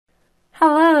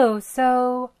Hello,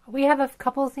 so we have a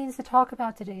couple of things to talk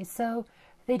about today. So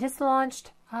they just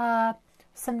launched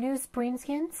some new spring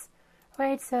skins,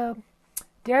 right? So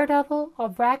Daredevil,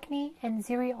 Arachne, and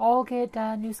Ziri all get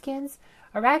new skins.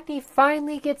 Arachne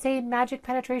finally gets a magic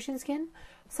penetration skin,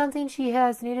 something she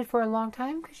has needed for a long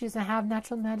time because she doesn't have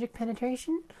natural magic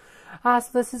penetration. So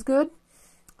this is good.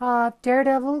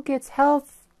 Daredevil gets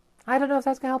health. I don't know if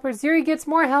that's going to help her. Ziri gets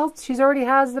more health. She already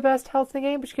has the best health in the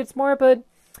game, but she gets more, but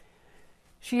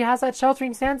she has that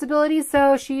sheltering stance ability,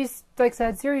 so she's, like I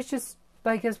said, Ziri's just,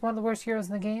 is one of the worst heroes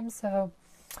in the game, so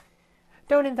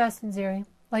don't invest in Ziri.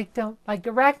 Don't.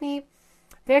 Arachne,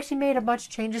 they actually made a bunch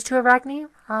of changes to Arachne,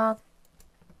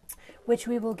 which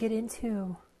we will get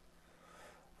into.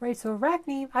 Right, so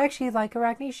Arachne, I actually like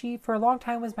Arachne. She, for a long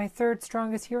time, was my third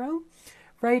strongest hero.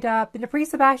 Right, in the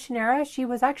pre-Sebastian era, she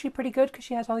was actually pretty good because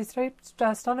she has all these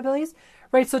stun abilities.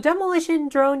 Right, so Demolition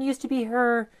Drone used to be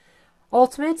her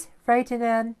ultimate, right, and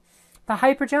then the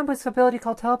hyper jump was an ability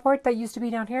called teleport that used to be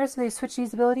down here, so they switched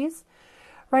these abilities,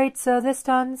 right? So this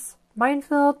stuns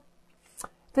Minefield.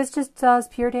 This just does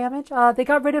pure damage. They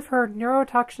got rid of her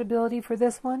neurotoxin ability for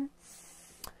this one,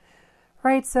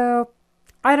 right? So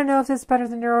I don't know if this is better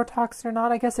than neurotoxin or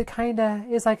not. I guess it kind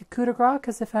of is like a coup de grace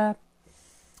because if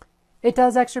it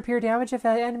does extra pure damage if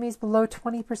an enemy is below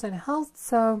 20% health.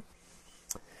 So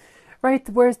right,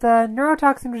 whereas the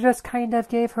neurotoxin just kind of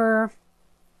gave her,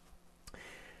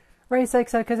 right, like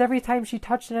I said, because every time she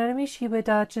touched an enemy, she would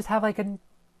just have a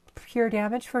pure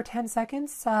damage for 10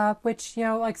 seconds, which,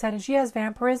 like I said, and she has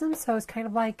vampirism, so it's kind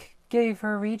of gave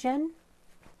her regen.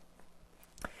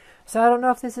 So I don't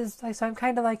know if this is, so I'm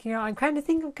kind of I'm kind of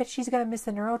thinking because she's going to miss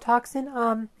the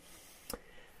neurotoxin.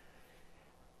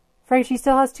 Right, she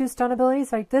still has 2 stun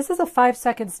abilities. This is a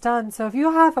 5-second stun, so if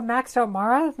you have a maxed out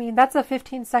Mara, that's a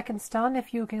 15-second stun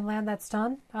if you can land that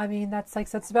stun. That's like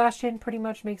said, Sebastian pretty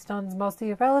much makes stuns mostly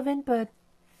irrelevant, but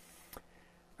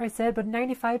I said, but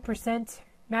 95%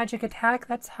 magic attack,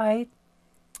 that's high.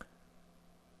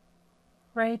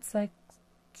 Right, it's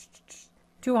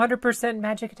 200%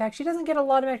 magic attack. She doesn't get a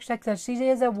lot of magic attack. She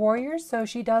is a warrior, so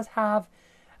she does have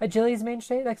agility's main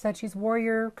state. Like I said, she's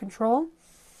warrior control.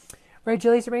 Right,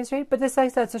 agility's her main state. But this, like I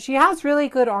said, so she has really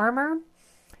good armor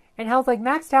and health.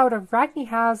 Maxed out, Arachne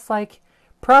has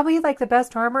probably the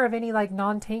best armor of any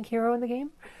non-tank hero in the game.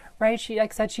 Right, she,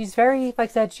 like I said, she's very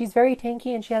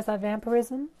tanky and she has that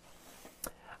vampirism.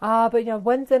 But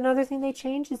another thing they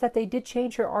changed is that they did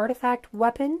change her artifact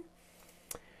weapon.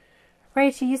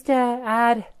 Right, she used to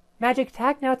add magic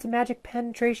attack, now it's a magic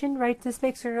penetration. Right, this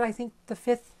makes her, I think, the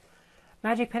 5th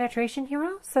magic penetration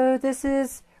hero. So this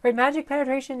is, right, magic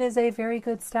penetration is a very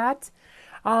good stat.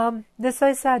 This,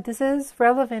 I said, this is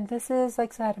relevant. This is,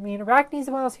 like I said, Arachne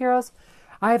is one of those heroes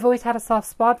I've always had a soft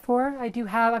spot for.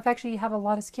 I've actually have a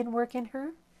lot of skin work in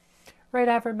her. Right,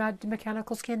 I have her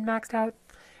mechanical skin maxed out.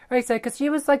 Right, so, because she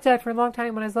was like that for a long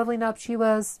time when I was leveling up. She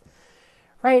was,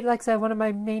 right, like I said, one of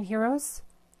my main heroes.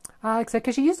 Like I said,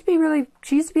 because she used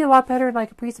to be a lot better in a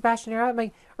pre-Sebastian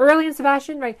era. Early in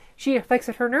Sebastian, right, she, like I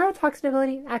said, her neurotoxin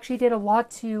ability actually did a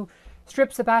lot to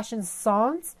strip Sebastian's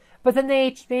songs, but then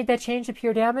they made that change to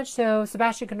pure damage, so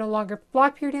Sebastian could no longer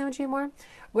block pure damage anymore,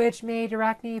 which made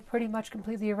Arachne pretty much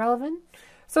completely irrelevant.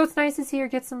 So it's nice to see her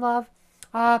get some love.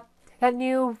 That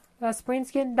new spring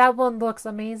skin, that one looks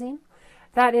amazing.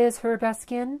 That is her best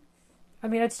skin.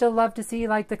 I'd still love to see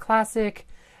the classic,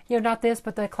 not this,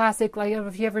 but the classic,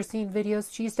 if you ever seen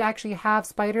videos, she used to actually have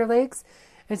spider legs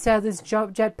instead of this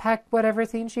jetpack whatever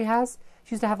thing she has.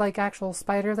 She used to have actual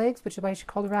spider legs, which is why she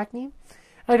called Arachne.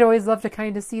 I'd always love to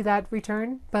kind of see that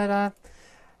return, but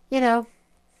it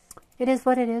is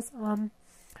what it is. In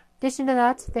addition to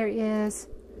that, there is,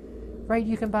 right,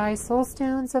 you can buy soul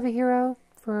stones of a hero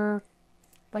for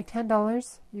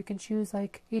 $10. You can choose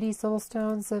 80 soul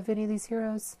stones of any of these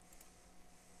heroes.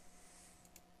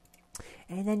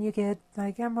 And then you get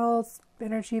emeralds,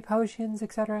 energy potions,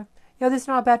 etc. This is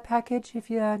not a bad package if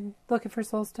you're looking for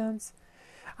soul stones.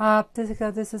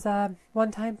 This is a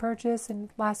one-time purchase and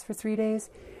lasts for 3 days.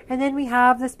 And then we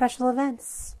have the special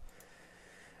events.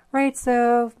 Right,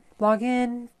 so log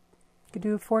in, you can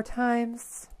do it 4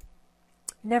 times.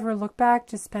 Never look back,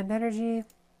 just spend energy.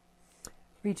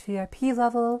 Reach VIP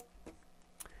level.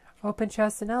 Open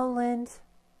chest in Outland.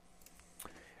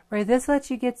 Right, this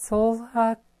lets you get souls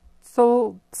for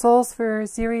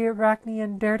Ziri, Arachne,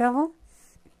 and Daredevil.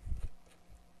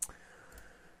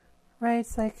 Right,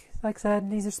 it's like I said,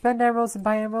 these are spend emeralds and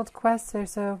buy emerald quests.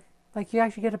 So you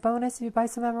actually get a bonus if you buy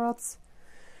some emeralds.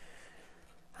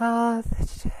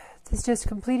 It's just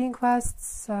completing quests,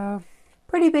 so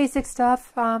pretty basic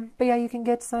stuff. But yeah, you can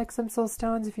get some soul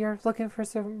stones if you're looking for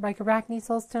some Arachne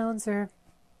soul stones or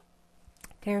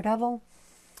Daredevil.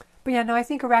 But yeah, no, I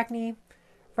think Arachne,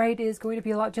 right, is going to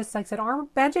be a lot, just like I said, armor.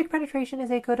 Magic penetration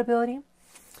is a good ability.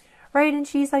 Right, and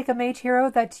she's like a mage hero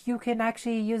that you can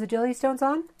actually use agility stones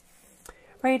on.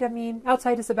 Right, I mean,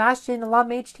 outside of Sebastian, a lot of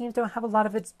mage teams don't have a lot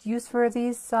of its use for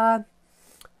these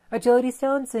agility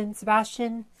stones. And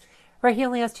Sebastian, right, he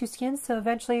only has 2 skins, so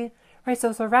eventually, right,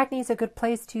 so Arachne is a good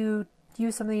place to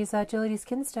use some of these agility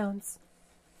skin stones.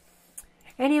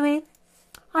 Anyway,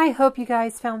 I hope you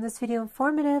guys found this video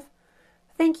informative.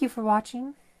 Thank you for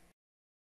watching.